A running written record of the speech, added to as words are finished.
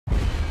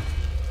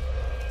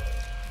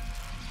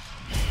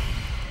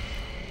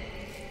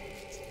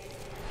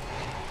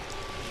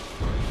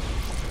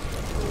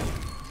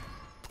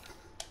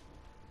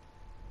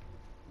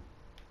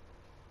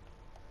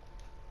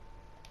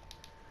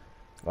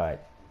Right,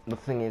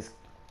 nothing is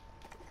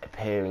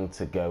appearing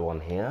to go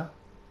on here,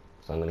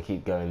 so I'm going to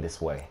keep going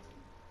this way.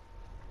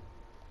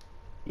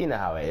 You know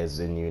how it is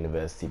in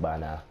university by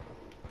now.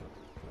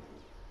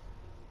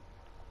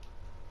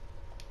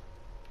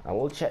 I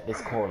will check this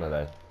corner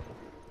though.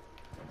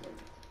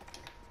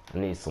 I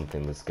knew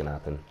something was going to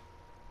happen.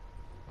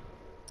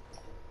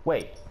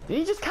 Wait, did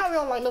he just carry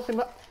on like nothing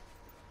but...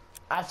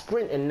 I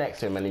sprinted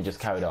next to him and he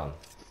just carried on.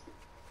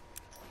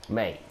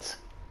 Mate,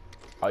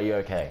 are you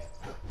okay?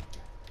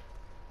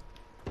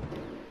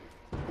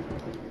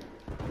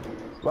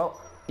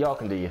 Well, y'all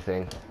can do your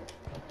thing.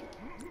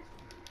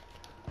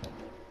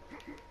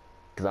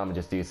 Because I'm going to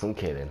just do some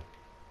killing.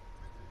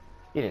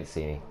 You didn't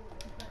see me.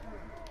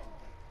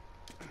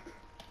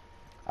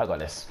 I got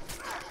this.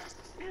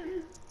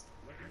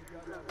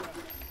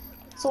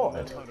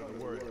 Sorted.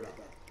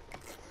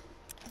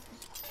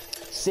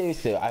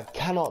 Seriously, I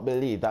cannot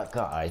believe that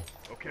guy.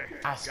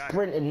 I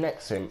sprinted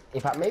next to him.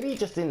 In fact, maybe he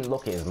just didn't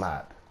look at his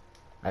map.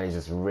 And he's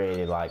just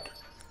really, like,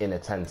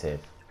 inattentive.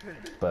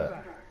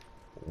 But,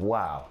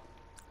 wow.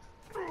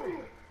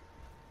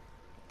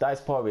 That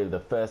is probably the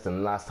first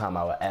and last time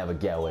I will ever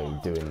get away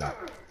doing that.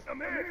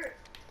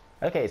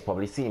 Okay, he's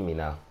probably seen me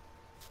now.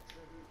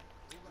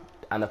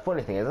 And the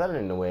funny thing is, I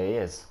don't know where he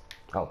is.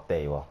 Oh,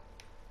 there you are,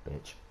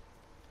 bitch.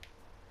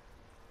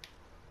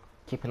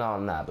 Keep an eye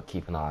on that, but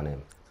keep an eye on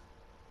him.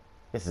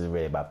 This is a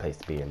really bad place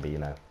to be in, but you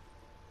know.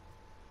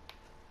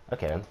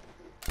 Okay then.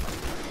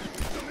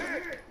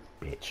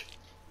 Bitch.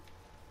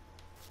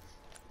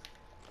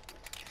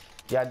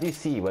 Yeah, I do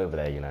see you over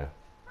there, you know.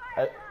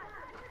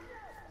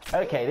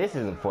 Okay, this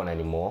isn't fun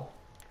anymore.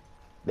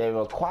 There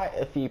were quite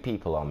a few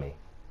people on me.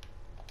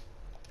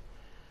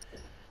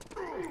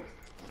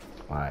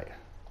 Right.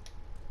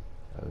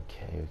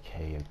 Okay.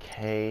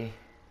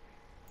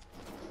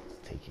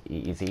 Take it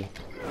easy.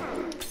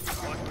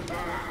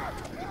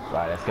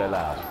 Right, let's go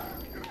loud.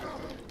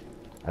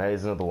 I know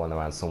there's another one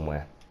around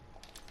somewhere.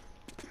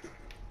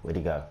 Where'd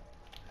he go?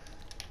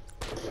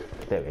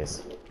 There he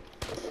is.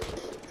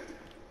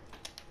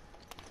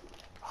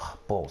 Oh,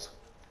 balls.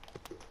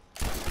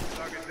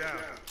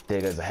 There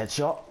goes the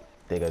headshot.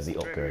 There goes the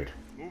upgrade.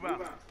 You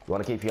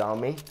want to keep your eye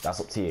on me? That's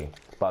up to you.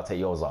 But I'll take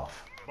yours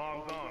off.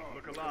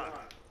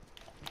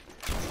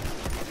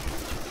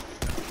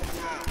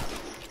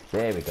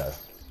 There we go.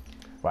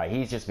 Right,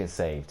 he's just been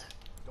saved.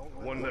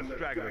 One less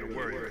straggler to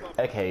worry about.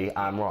 Okay,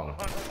 I'm wrong.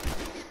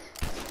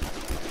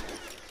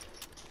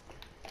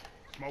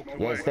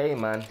 You ain't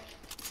staying, man.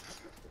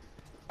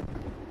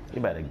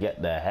 You better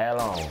get the hell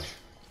on.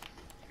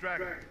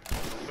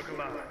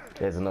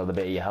 There's another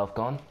bit of your health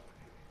gone.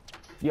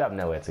 You have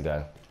nowhere to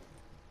go.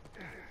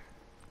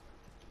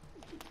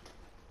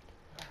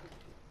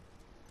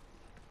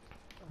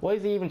 What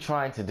is he even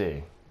trying to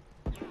do?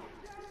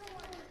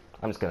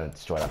 I'm just gonna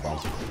destroy that bomb.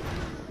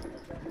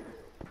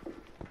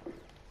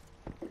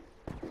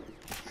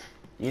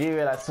 You do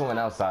realize someone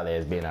else out there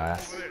is being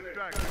harassed.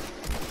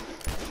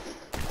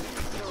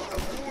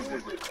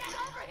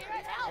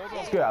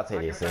 Screw it, I'll take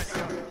the assist.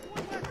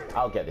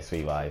 I'll get this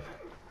revive.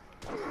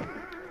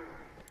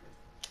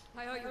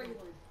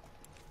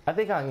 I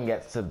think I can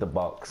get to the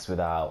box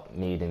without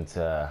needing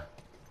to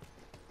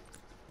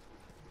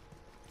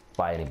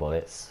buy any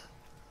bullets.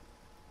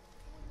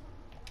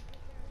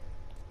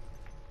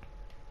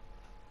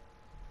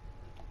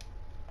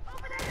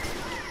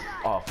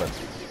 Oh,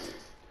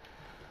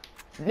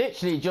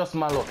 literally just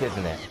my luck,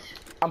 isn't it?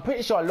 I'm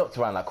pretty sure I looked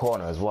around that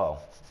corner as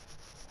well.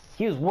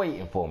 He was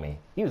waiting for me.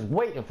 He was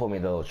waiting for me,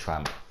 the little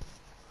tramp.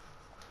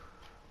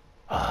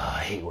 Oh, I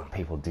hate when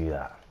people do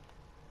that.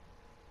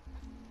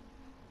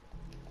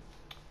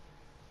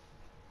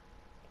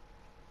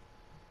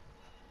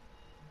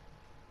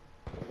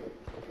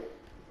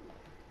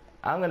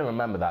 I'm going to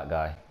remember that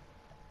guy.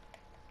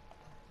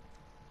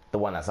 The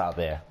one that's out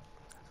there.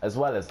 As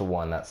well as the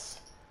one that's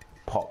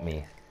popped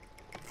me.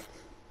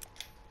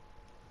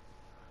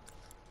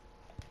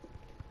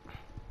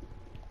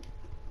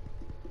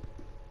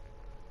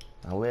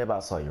 Now,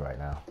 whereabouts are you right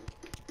now?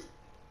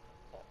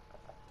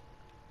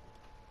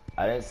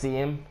 I don't see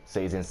him,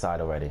 so he's inside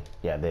already.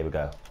 Yeah, there we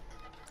go.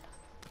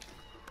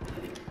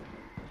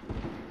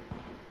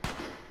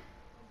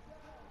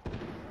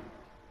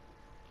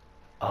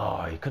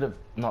 Oh, you could have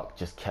not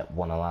just kept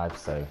one alive,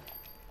 so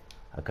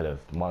I could have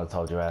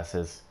Molotov'd your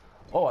asses.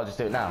 Oh, I'll just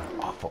do it now.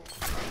 Oh, fuck.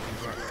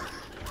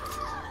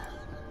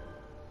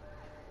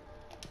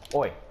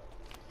 Oi.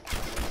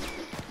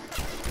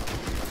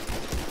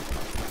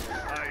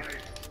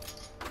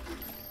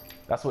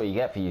 That's what you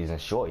get for using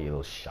short, you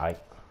little shite.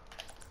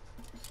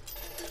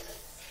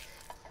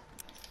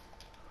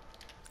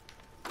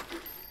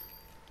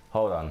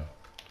 Hold on.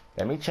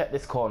 Let me check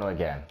this corner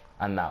again.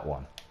 And that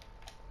one.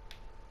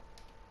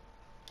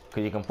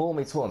 Because you can fool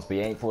me once, but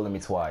you ain't fooling me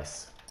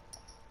twice.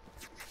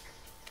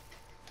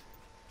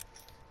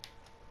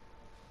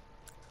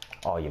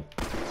 Oh, you...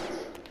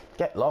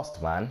 Get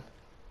lost, man.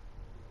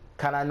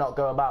 Can I not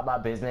go about my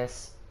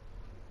business?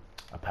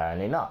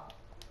 Apparently not.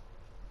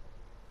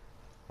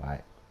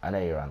 Right. I know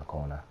you're around the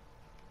corner.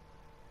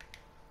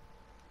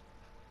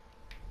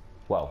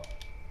 Well,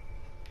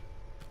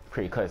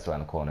 Pretty close around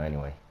the corner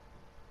anyway.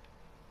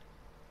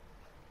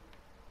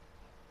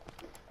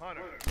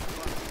 Hunter.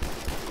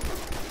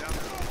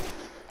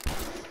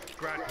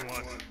 Scratch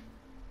one.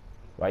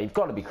 Right, you've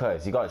got to be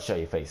close. You've got to show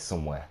your face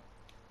somewhere.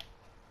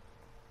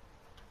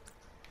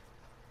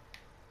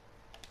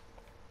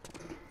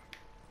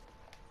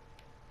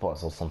 Thought I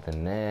saw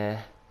something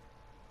there.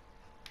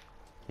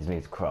 He's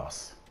moved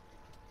across.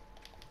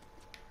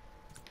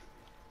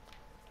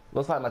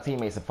 Looks like my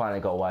teammates have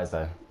finally got wise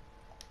though.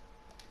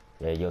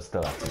 Yeah, you're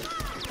still active.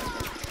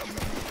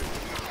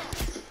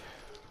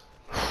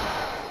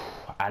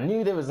 I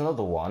knew there was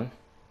another one.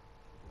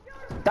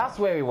 That's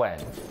where he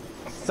went.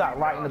 Sat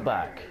right in the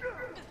back.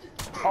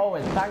 Oh,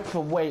 and thanks for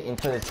waiting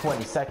for the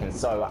 20 seconds,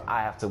 so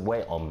I have to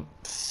wait on...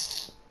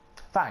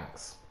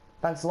 Thanks.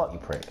 Thanks a lot, you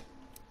prick.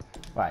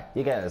 Right,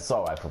 you're getting an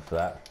assault rifle for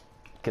that.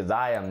 Because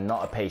I am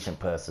not a patient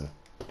person.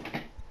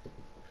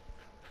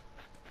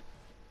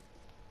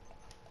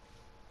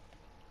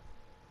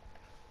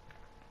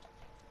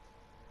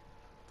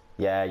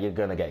 Yeah, you're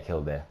gonna get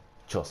killed there.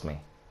 Trust me.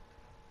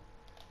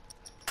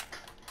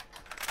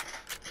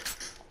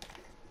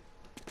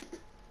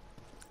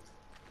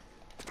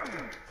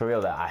 For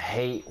real though, I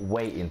hate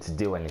waiting to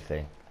do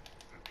anything.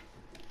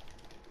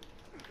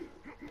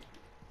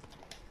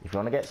 If you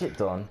want to get shit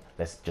done,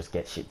 let's just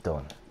get shit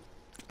done.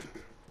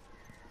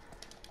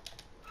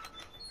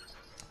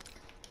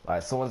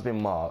 Right, someone's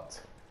been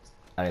marked,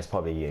 and it's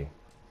probably you.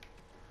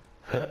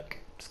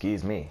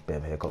 Excuse me, bit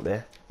of a hiccup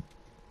there.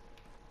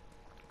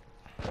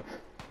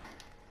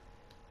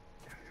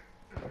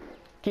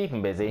 Keep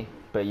him busy,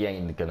 but you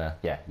ain't gonna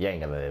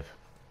live.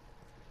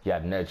 You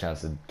had no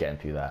chance of getting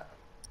through that.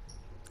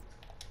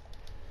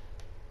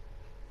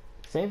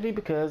 Simply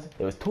because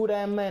it was too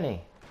damn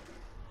many.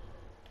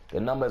 The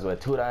numbers were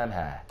too damn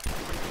high.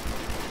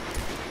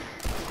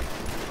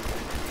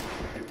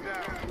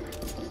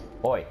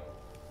 Oi.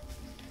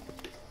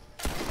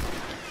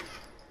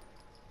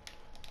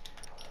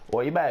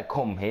 Well, you better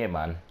come here,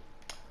 man.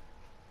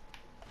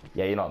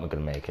 Yeah, you're not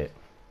gonna make it.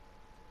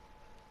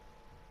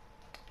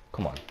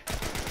 Come on.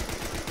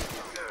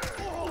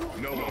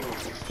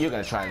 You're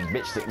gonna try and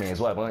bitch stick me as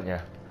well, weren't you?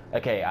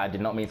 Okay, I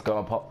did not mean to go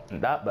and pop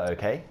that, but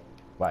okay.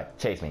 Right,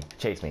 chase me,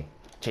 chase me.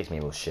 Chase me,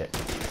 little shit.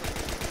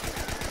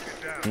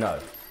 No.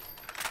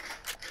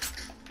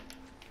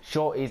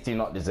 Shorties do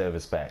not deserve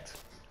respect.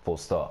 Full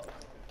stop.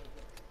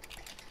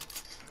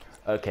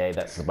 Okay,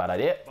 that's a bad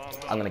idea.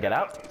 I'm gonna get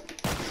out.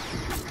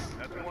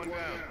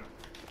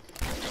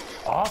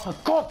 Oh, for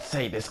God's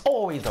sake, there's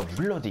always a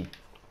bloody...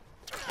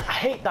 I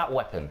hate that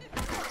weapon.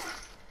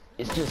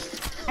 It's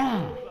just...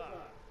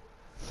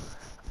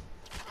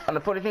 And the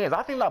funny thing is,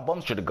 I think that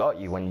bomb should have got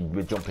you when you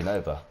were jumping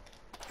over.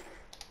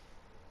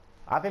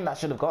 I think that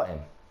should have got him.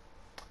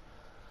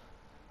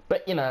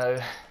 But, you know,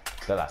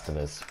 The Last of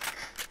Us.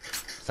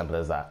 Simple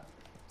as that.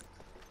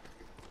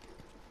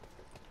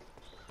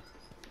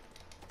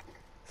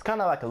 It's kind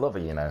of like a lover,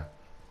 you know.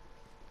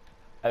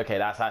 Okay,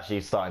 that's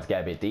actually starting to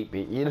get a bit deep,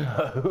 you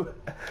know.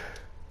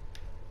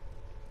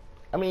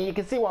 I mean, you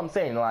can see what I'm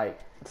saying, like,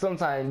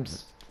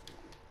 sometimes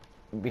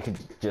we could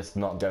just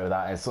not go with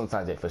that, and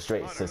sometimes it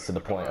frustrates us to the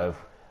point of,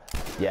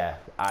 yeah,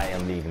 I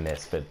am leaving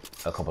this for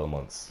a couple of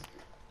months.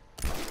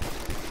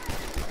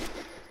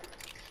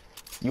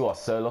 You are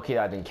so lucky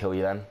I didn't kill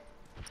you then.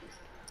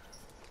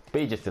 But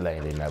you're just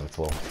delaying the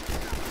inevitable.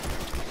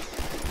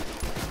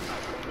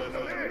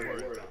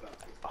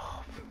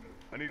 Oh.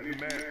 I need to be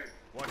mad.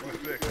 Watch my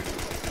six.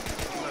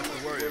 Nothing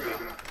to worry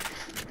about.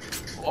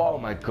 Oh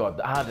my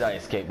God, how did I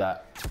escape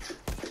that?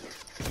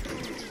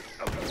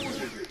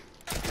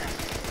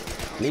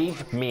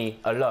 Leave me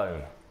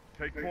alone.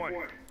 Take point.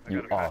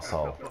 You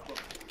arsehole.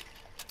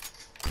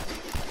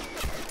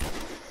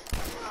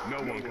 No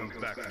one comes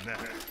back from that.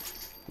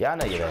 Yeah, I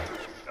know you're there.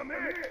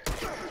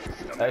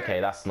 Okay,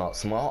 that's not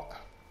smart.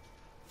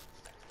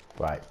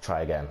 Right,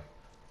 try again.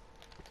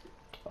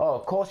 Oh,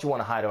 of course you want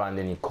to hide around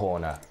in your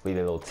corner with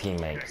your little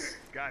teammates.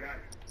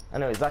 I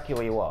know exactly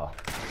where you are.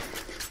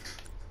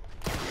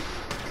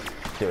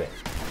 Do it.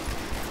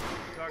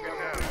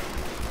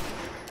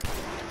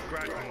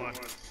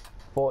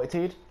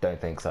 Fortitude? Don't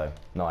think so.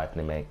 Not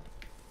happening, mate.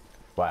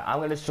 Right, I'm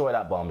going to destroy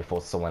that bomb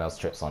before someone else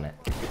trips on it.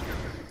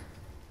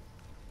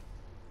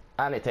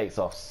 And it takes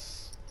off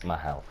my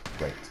health.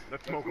 Great.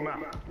 Let's smoke them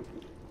out.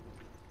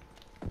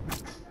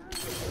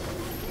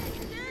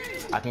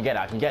 I can get it,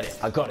 I can get it.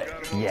 I got it.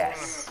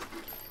 Yes.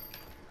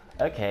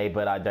 Okay,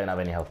 but I don't have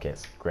any health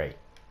kits. Great.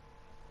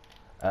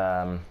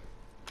 Oh,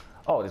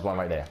 there's one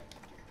right there.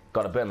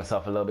 Got to burn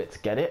myself a little bit to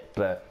get it,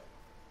 but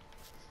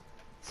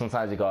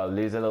sometimes you got to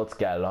lose a little to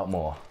get a lot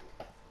more.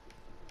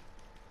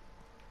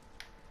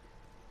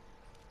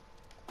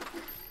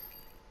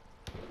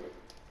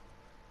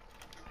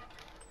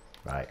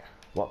 Right,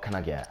 what can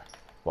I get?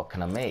 What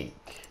can I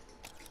make?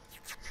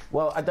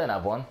 Well, I don't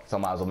have one, so I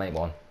might as well make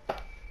one.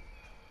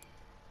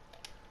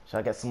 Should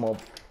I get some more?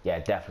 Yeah,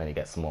 definitely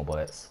get some more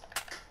bullets.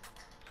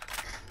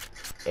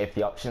 If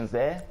the option's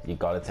there, you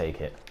gotta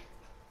take it.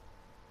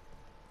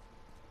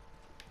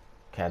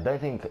 Okay, I don't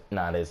think...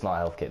 Nah, there's not a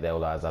health kit there,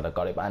 otherwise I'd have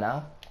got it by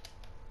now.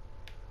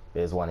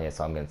 There's one here,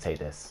 so I'm gonna take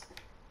this.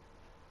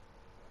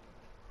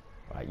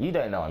 Right, you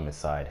don't know I'm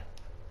inside.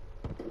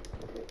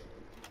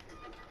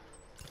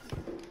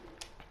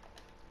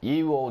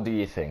 You all do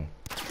your thing.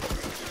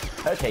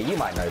 Okay, you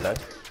might know though.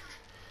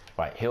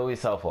 Right, heal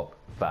yourself up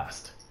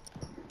fast.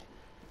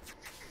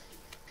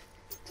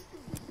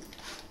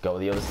 Go to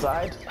the other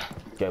side.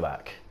 Go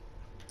back.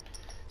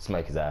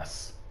 Smoke his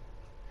ass.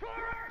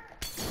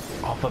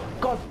 Oh, for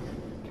God!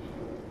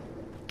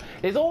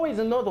 There's always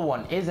another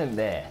one, isn't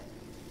there?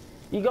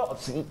 You lot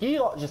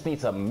just need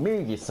to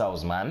move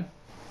yourselves, man.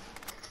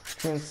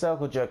 Been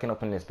circle jerking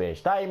up in this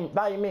bitch. That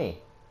ain't me.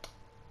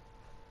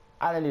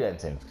 I don't do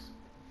anything.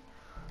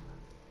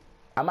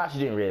 I'm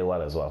actually doing really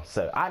well as well.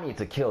 So I need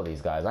to kill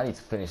these guys. I need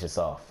to finish this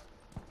off.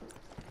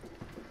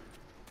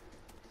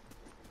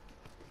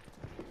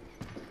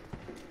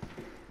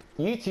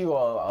 You two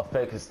are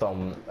focused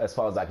on, as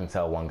far as I can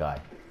tell, one guy.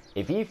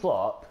 If you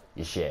flop,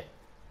 you're shit.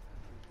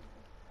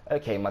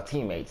 Okay, my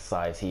teammate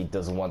decides he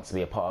doesn't want to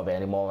be a part of it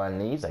anymore and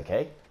leaves,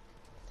 okay?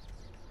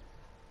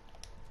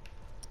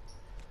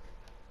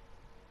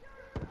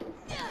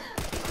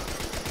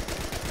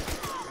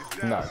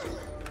 No.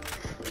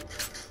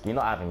 You're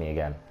not having me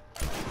again.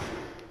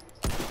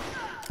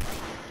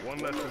 One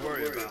less to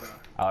worry about.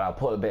 I'll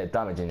put a bit of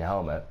damage in your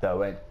helmet, though I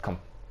won't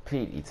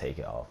completely take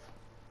it off.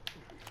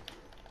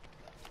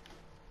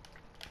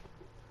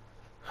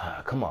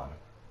 Come on.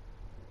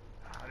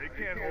 They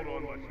can't hold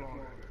on much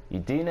longer. You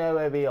do know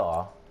where we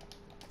are,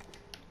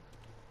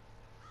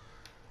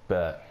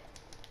 but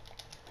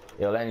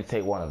it'll only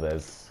take one of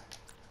us,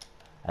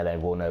 and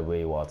then we'll know where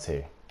you are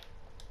too.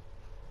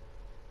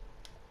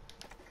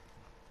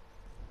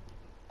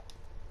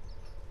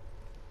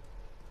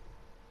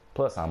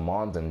 Plus, I'm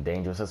armed and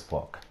dangerous as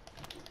fuck.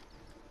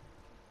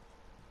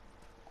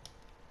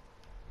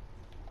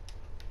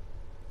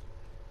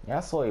 Yeah, I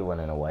saw you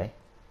running away.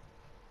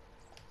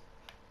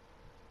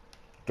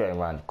 Going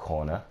around the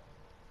corner.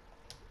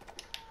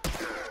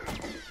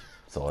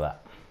 Saw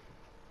that.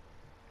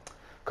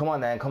 Come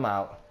on then, come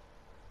out.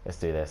 Let's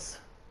do this.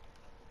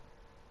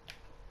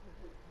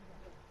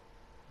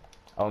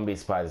 I wouldn't be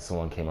surprised if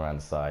someone came around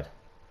the side.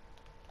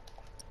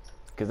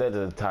 Because they're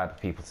the type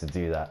of people to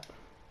do that.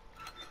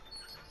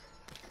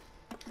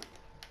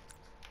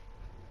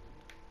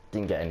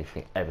 Didn't get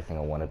everything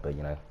I wanted, but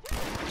you know.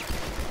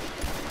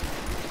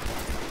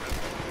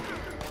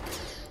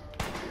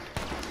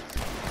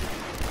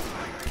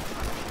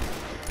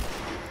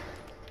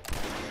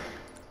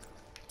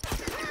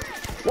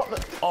 What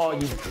the? Oh,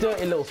 you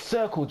dirty little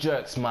circle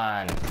jerks,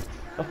 man.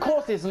 Of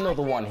course there's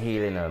another one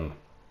healing them.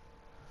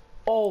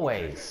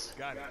 Always.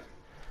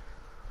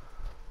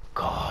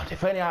 God,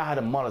 if only I had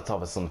a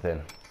Molotov or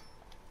something.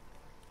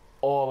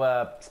 Or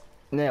a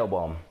nail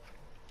bomb.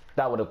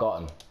 That would have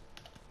got him.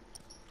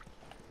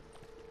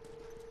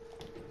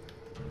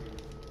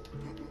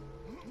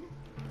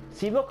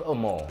 See, look at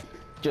them all.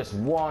 Just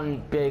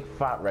one big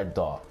fat red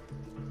dot.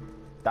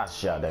 That's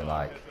shit I don't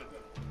like.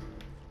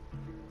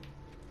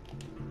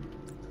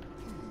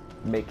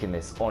 Making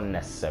this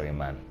unnecessary,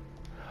 man.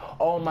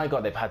 Oh my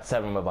God, they've had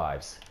 7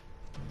 revives.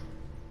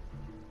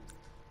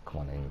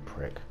 Come on in, you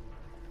prick.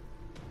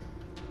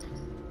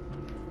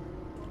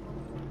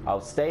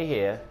 I'll stay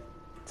here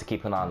to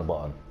keep an eye on the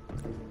bottom.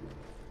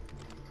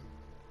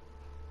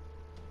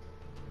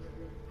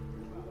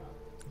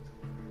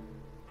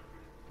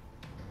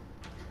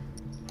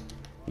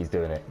 He's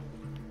doing it.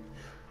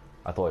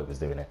 I thought he was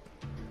doing it.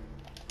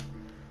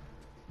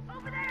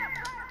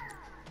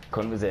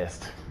 Couldn't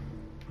resist.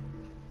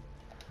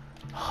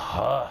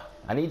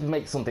 I need to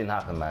make something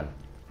happen, man.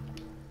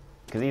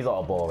 Because these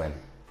are boring.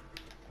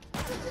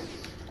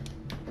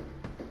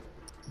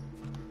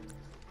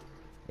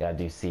 Yeah, I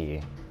do see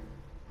you.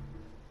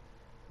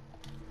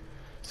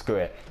 Screw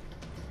it.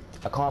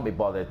 I can't be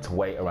bothered to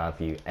wait around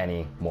for you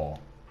anymore.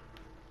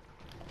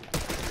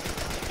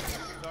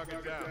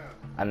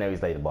 I know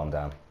he's laid the bomb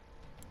down.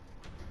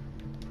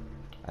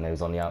 I know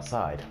he's on the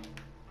outside.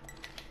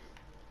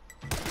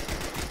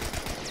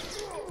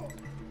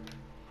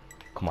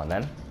 Come on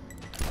then.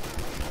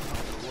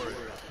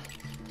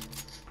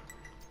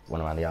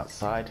 One around the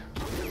outside.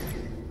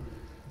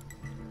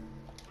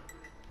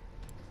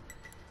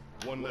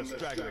 One less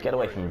straggler. Get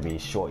away from me,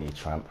 short, you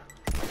tramp.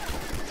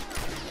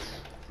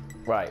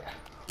 Right.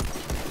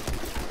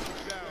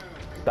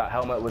 That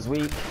helmet was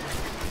weak.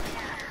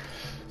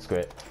 Screw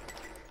it.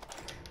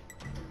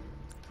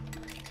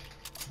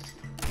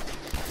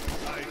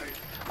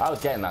 I was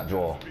getting that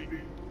draw.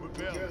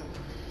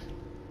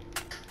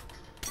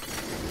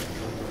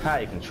 Ha,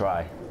 you can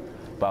try,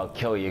 but I'll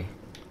kill you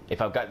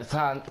if I've got the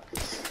time.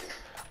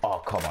 Oh,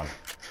 come on.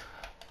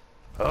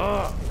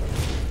 Ugh.